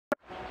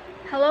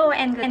Hello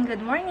and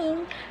good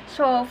morning.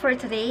 So for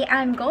today,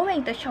 I'm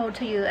going to show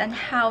to you on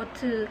how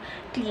to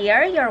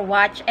clear your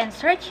watch and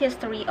search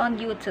history on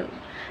YouTube.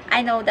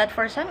 I know that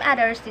for some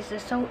others this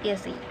is so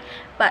easy,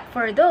 but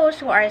for those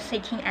who are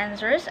seeking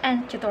answers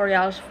and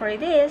tutorials for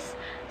this,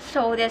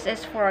 so this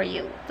is for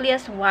you.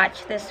 Please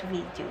watch this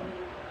video.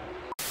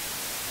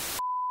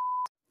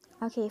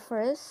 Okay,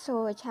 first,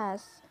 so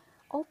just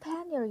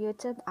open your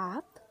YouTube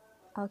app.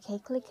 Okay,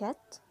 click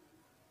it.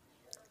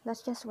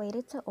 Let's just wait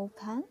it to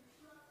open.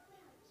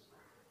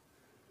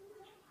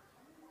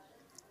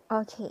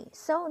 Okay,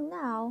 so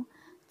now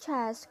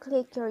just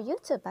click your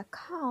YouTube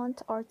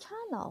account or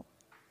channel.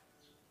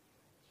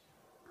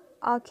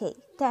 Okay,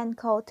 then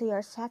go to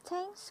your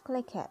settings,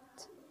 click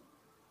it.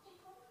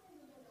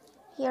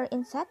 Here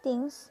in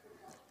settings,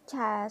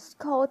 just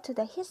go to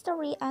the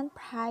history and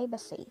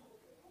privacy.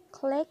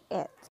 Click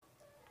it.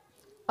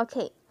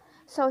 Okay,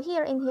 so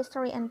here in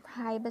history and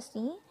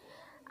privacy,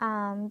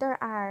 there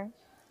are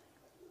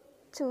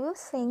two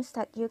things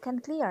that you can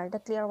clear, the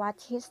clear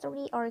watch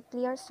history or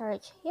clear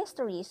search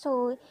history.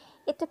 So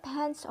it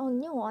depends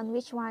on you on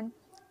which one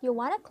you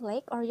want to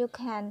click, or you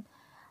can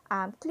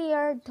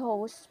clear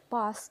those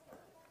both.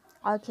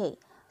 Okay,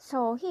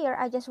 so here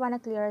I just want to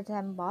clear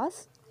them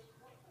both.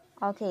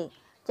 Okay,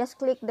 just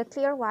click the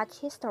clear watch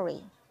history.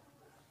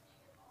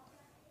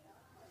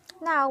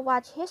 Now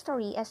watch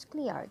history is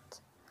cleared.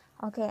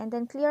 Okay, and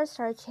then clear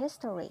search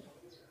history.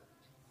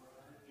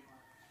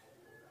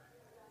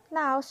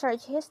 Now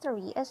search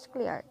history is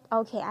cleared.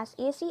 Okay, as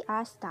easy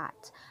as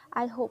that.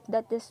 I hope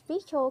that this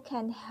video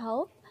can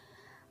help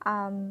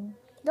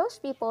those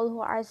people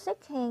who are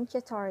seeking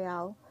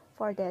tutorial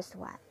for this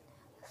one.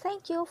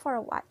 Thank you for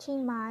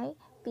watching my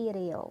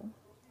video.